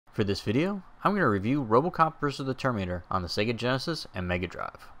For this video, I'm going to review RoboCop Versus The Terminator on the Sega Genesis and Mega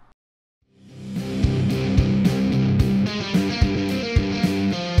Drive.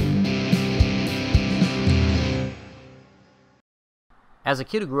 As a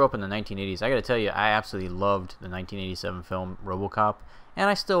kid who grew up in the 1980s, I gotta tell you, I absolutely loved the 1987 film RoboCop, and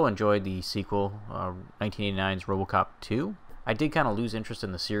I still enjoyed the sequel, 1989's RoboCop 2. I did kind of lose interest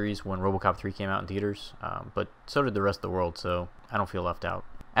in the series when RoboCop 3 came out in theaters, but so did the rest of the world, so I don't feel left out.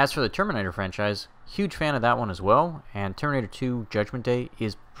 As for the Terminator franchise, huge fan of that one as well, and Terminator 2 Judgment Day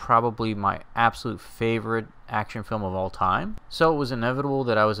is probably my absolute favorite action film of all time. So it was inevitable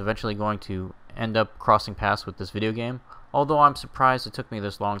that I was eventually going to end up crossing paths with this video game, although I'm surprised it took me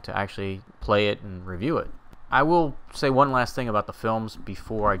this long to actually play it and review it. I will say one last thing about the films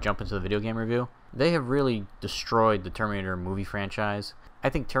before I jump into the video game review. They have really destroyed the Terminator movie franchise. I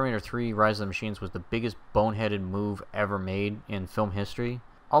think Terminator 3 Rise of the Machines was the biggest boneheaded move ever made in film history.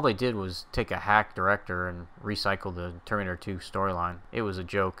 All they did was take a hack director and recycle the Terminator 2 storyline. It was a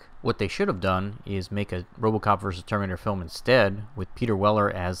joke. What they should have done is make a RoboCop vs. Terminator film instead, with Peter Weller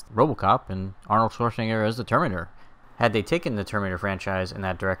as RoboCop and Arnold Schwarzenegger as the Terminator. Had they taken the Terminator franchise in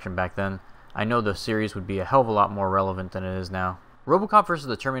that direction back then, I know the series would be a hell of a lot more relevant than it is now. RoboCop vs.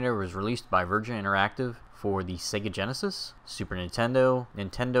 the Terminator was released by Virgin Interactive for the Sega Genesis, Super Nintendo,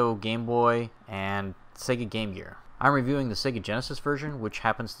 Nintendo Game Boy, and Sega Game Gear. I'm reviewing the Sega Genesis version, which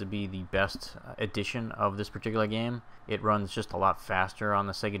happens to be the best edition of this particular game. It runs just a lot faster on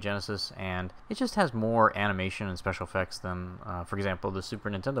the Sega Genesis, and it just has more animation and special effects than, for example, the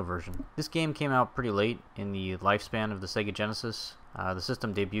Super Nintendo version. This game came out pretty late in the lifespan of the Sega Genesis. The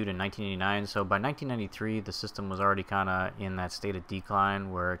system debuted in 1989, so by 1993 the system was already kind of in that state of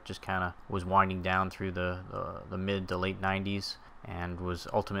decline where it just kind of was winding down through the mid to late 90s and was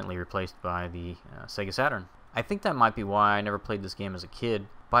ultimately replaced by the Sega Saturn. I think that might be why I never played this game as a kid.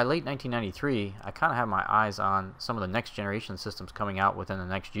 By late 1993, I kind of had my eyes on some of the next generation systems coming out within the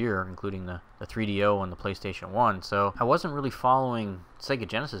next year, including the 3DO and the PlayStation 1, so I wasn't really following Sega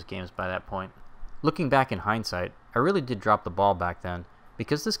Genesis games by that point. Looking back in hindsight, I really did drop the ball back then,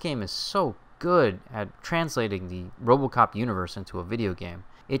 because this game is so good at translating the RoboCop universe into a video game.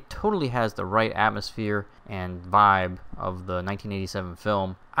 It totally has the right atmosphere and vibe of the 1987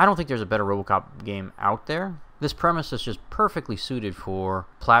 film. I don't think there's a better RoboCop game out there. This premise is just perfectly suited for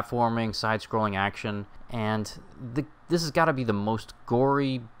platforming, side-scrolling action, and this has got to be the most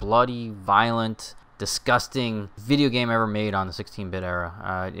gory, bloody, violent, disgusting video game ever made on the 16-bit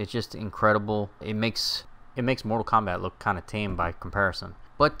era. It's just incredible. It makes Mortal Kombat look kind of tame by comparison.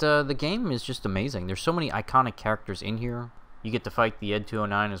 But the game is just amazing. There's so many iconic characters in here. You get to fight the Ed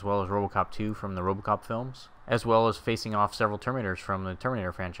 209 as well as RoboCop 2 from the RoboCop films, as well as facing off several Terminators from the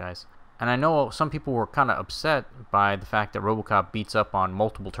Terminator franchise. And I know some people were kind of upset by the fact that RoboCop beats up on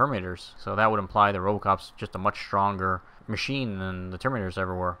multiple Terminators, so that would imply that RoboCop's just a much stronger machine than the Terminators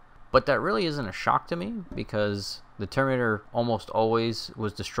ever were. But that really isn't a shock to me, because the Terminator almost always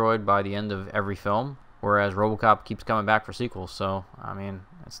was destroyed by the end of every film, whereas RoboCop keeps coming back for sequels, so, I mean,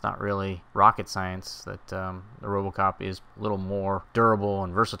 it's not really rocket science that the RoboCop is a little more durable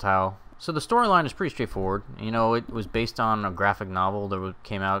and versatile. So the storyline is pretty straightforward. You know, it was based on a graphic novel that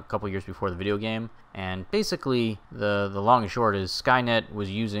came out a couple years before the video game, and basically the long and short is Skynet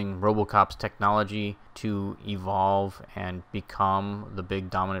was using RoboCop's technology to evolve and become the big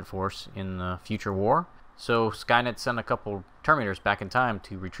dominant force in the future war. So Skynet sent a couple Terminators back in time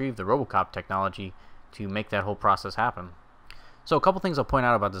to retrieve the RoboCop technology to make that whole process happen. So a couple things I'll point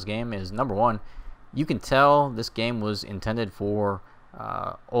out about this game is, number one, you can tell this game was intended for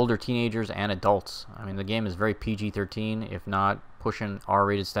older teenagers and adults. I mean, the game is very PG-13, if not pushing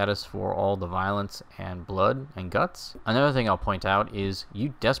R-rated status for all the violence and blood and guts. Another thing I'll point out is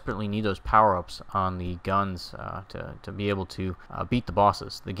you desperately need those power-ups on the guns to be able to beat the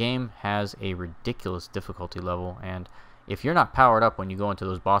bosses. The game has a ridiculous difficulty level, and if you're not powered up when you go into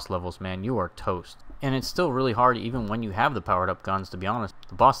those boss levels, man, you are toast. And it's still really hard even when you have the powered up guns, to be honest.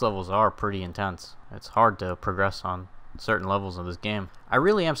 The boss levels are pretty intense. It's hard to progress on certain levels of this game. I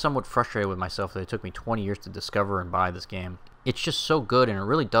really am somewhat frustrated with myself that it took me 20 years to discover and buy this game. It's just so good, and it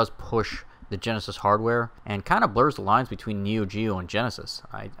really does push the Genesis hardware and kind of blurs the lines between Neo Geo and Genesis.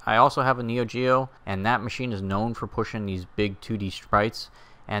 I also have a Neo Geo, and that machine is known for pushing these big 2D sprites.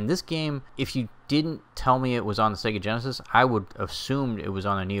 And this game, if you didn't tell me it was on the Sega Genesis, I would have assumed it was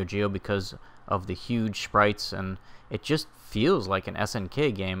on a Neo Geo because of the huge sprites, and it just feels like an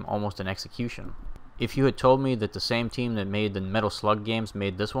SNK game, almost an execution. If you had told me that the same team that made the Metal Slug games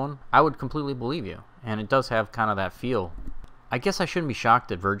made this one, I would completely believe you, and it does have kind of that feel. I guess I shouldn't be shocked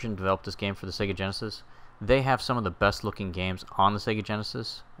that Virgin developed this game for the Sega Genesis. They have some of the best looking games on the Sega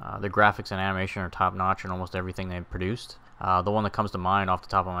Genesis. The graphics and animation are top notch in almost everything they've produced. The one that comes to mind off the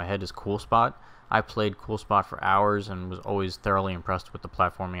top of my head is Cool Spot. I played Cool Spot for hours and was always thoroughly impressed with the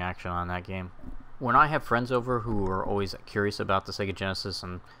platforming action on that game. When I have friends over who are always curious about the Sega Genesis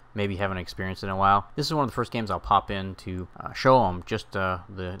and maybe haven't experienced it in a while, this is one of the first games I'll pop in to show them just the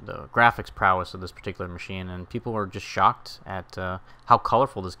graphics prowess of this particular machine, and people are just shocked at how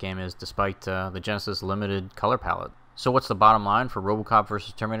colorful this game is despite the Genesis limited color palette. So what's the bottom line for RoboCop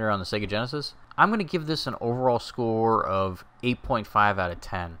versus Terminator on the Sega Genesis? I'm going to give this an overall score of 8.5 out of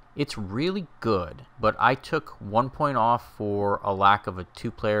 10. It's really good, but I took 1 point off for a lack of a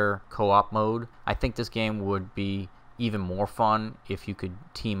two-player co-op mode. I think this game would be even more fun if you could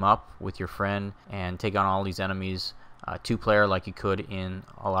team up with your friend and take on all these enemies two-player like you could in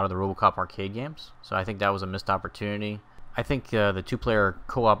a lot of the RoboCop arcade games. So I think that was a missed opportunity. I think the two-player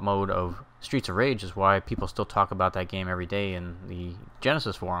co-op mode of Streets of Rage is why people still talk about that game every day in the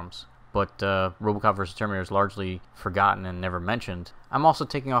Genesis forums. But RoboCop vs. Terminator is largely forgotten and never mentioned. I'm also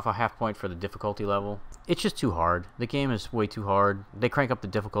taking off a half point for the difficulty level. It's just too hard. The game is way too hard. They crank up the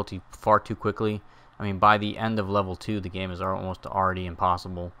difficulty far too quickly. I mean, by the end of level 2, the game is almost already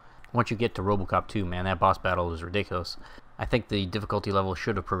impossible. Once you get to RoboCop 2, man, that boss battle is ridiculous. I think the difficulty level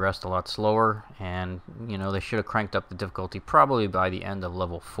should have progressed a lot slower, and, you know, they should have cranked up the difficulty probably by the end of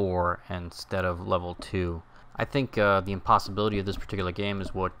level 4 instead of level 2. I think the impossibility of this particular game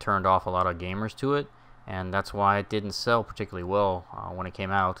is what turned off a lot of gamers to it, and that's why it didn't sell particularly well when it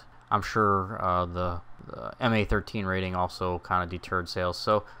came out. I'm sure the MA13 rating also kind of deterred sales.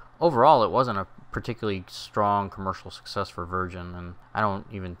 So overall, it wasn't a particularly strong commercial success for Virgin, and I don't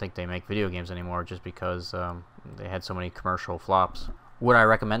even think they make video games anymore just because they had so many commercial flops. Would I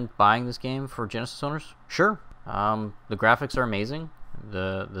recommend buying this game for Genesis owners? Sure. The graphics are amazing.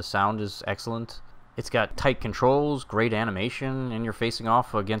 The sound is excellent. It's got tight controls, great animation, and you're facing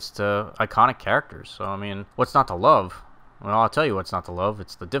off against iconic characters. So, I mean, what's not to love? Well, I'll tell you what's not to love.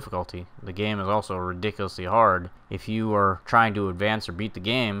 It's the difficulty. The game is also ridiculously hard. If you are trying to advance or beat the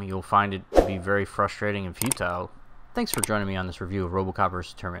game, you'll find it to be very frustrating and futile. Thanks for joining me on this review of RoboCop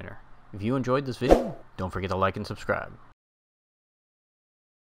vs. Terminator. If you enjoyed this video, don't forget to like and subscribe.